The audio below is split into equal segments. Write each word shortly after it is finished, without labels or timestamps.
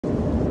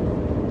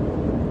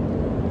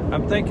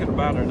I'm thinking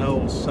about an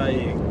old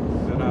saying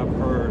that I've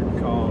heard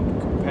called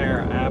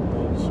compare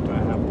apples to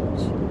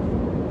apples.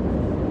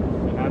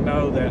 And I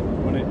know that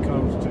when it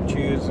comes to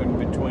choosing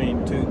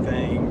between two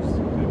things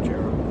that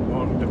you're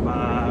wanting to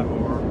buy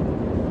or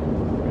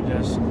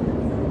just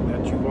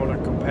that you want to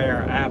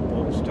compare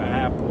apples to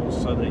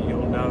apples so that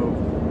you'll know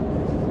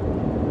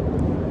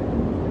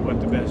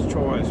what the best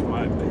choice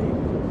might be.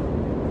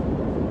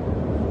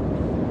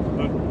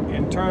 But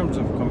in terms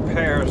of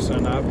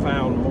comparison, I've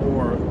found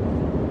more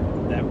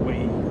that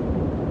we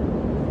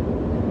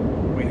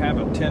have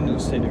a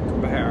tendency to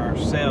compare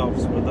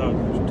ourselves with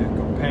others,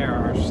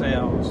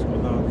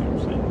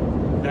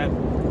 and that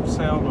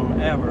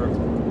seldom ever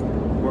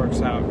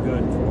works out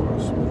good for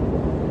us.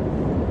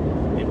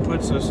 It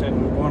puts us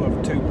in one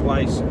of two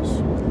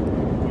places.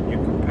 When you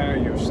compare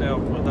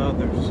yourself with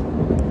others,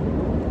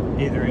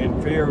 either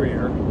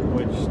inferior,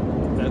 which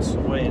that's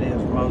the way it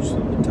is most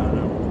of the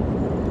time,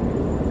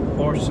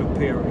 or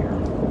superior.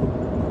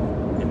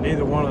 And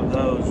neither one of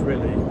those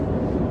really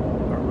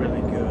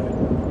good.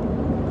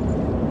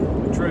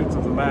 The truth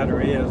of the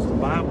matter is, the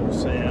Bible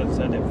says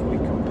that if we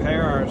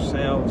compare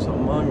ourselves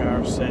among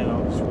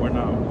ourselves, we're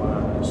not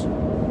wise.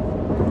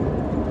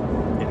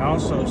 It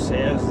also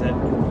says that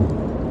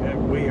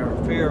we are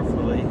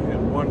fearfully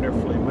and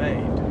wonderfully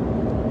made.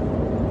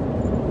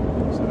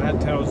 So that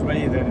tells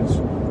me that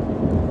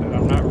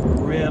I'm not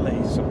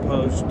really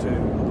supposed to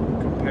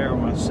compare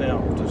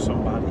myself to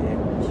somebody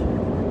else.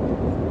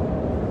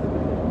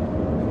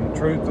 The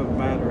truth of the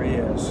matter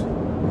is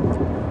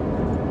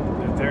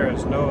that there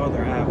is no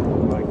other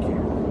apple like you.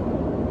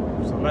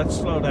 So let's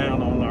slow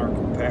down on our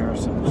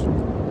comparisons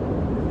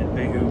and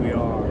be who we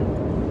are.